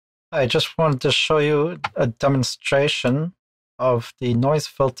I just wanted to show you a demonstration of the noise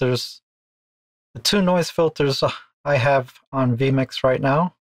filters, the two noise filters I have on vMix right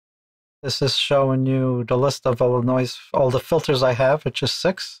now. This is showing you the list of all the filters I have, which is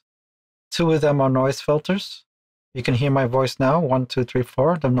 6. 2 of them are noise filters. You can hear my voice now. 1, 2, 3,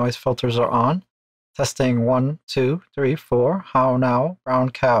 4. The noise filters are on. Testing 1, 2, 3, 4. How now? Brown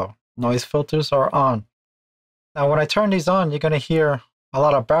cow. Noise filters are on. Now, when I turn these on, you're going to hear a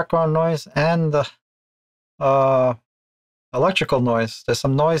lot of background noise and electrical noise. There's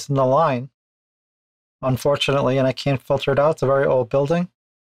some noise in the line, unfortunately, and I can't filter it out. It's a very old building.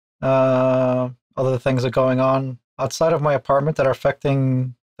 Other things are going on outside of my apartment that are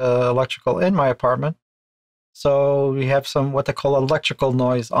affecting the electrical in my apartment. So we have some what they call electrical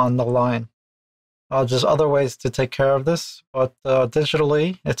noise on the line. There's other ways to take care of this, but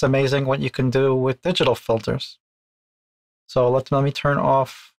digitally, it's amazing what you can do with digital filters. So let me turn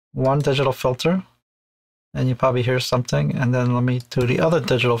off one digital filter, and you probably hear something, and then let me do the other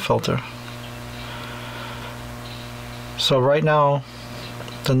digital filter. So right now,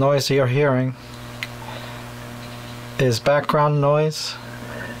 the noise you're hearing is background noise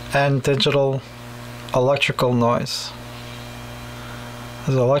and digital electrical noise.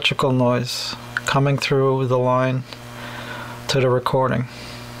 There's electrical noise coming through the line to the recording.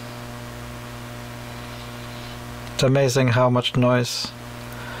 It's amazing how much noise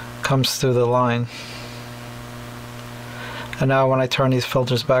comes through the line. And now when I turn these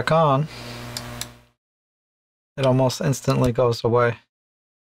filters back on, it almost instantly goes away.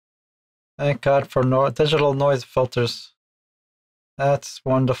 Thank God for digital noise filters. That's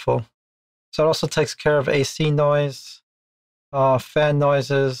wonderful. So it also takes care of AC noise, fan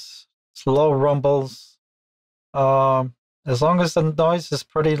noises, slow rumbles. As long as the noise is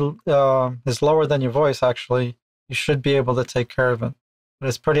is lower than your voice, actually, you should be able to take care of it. But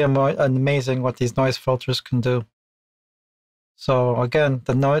it's pretty amazing what these noise filters can do. So again,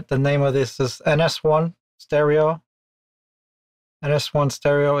 the name of this is NS1 Stereo. NS1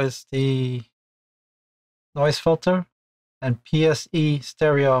 Stereo is the noise filter, and PSE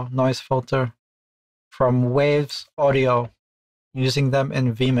Stereo noise filter from Waves Audio, using them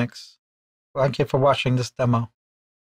in vMix. Thank you for watching this demo.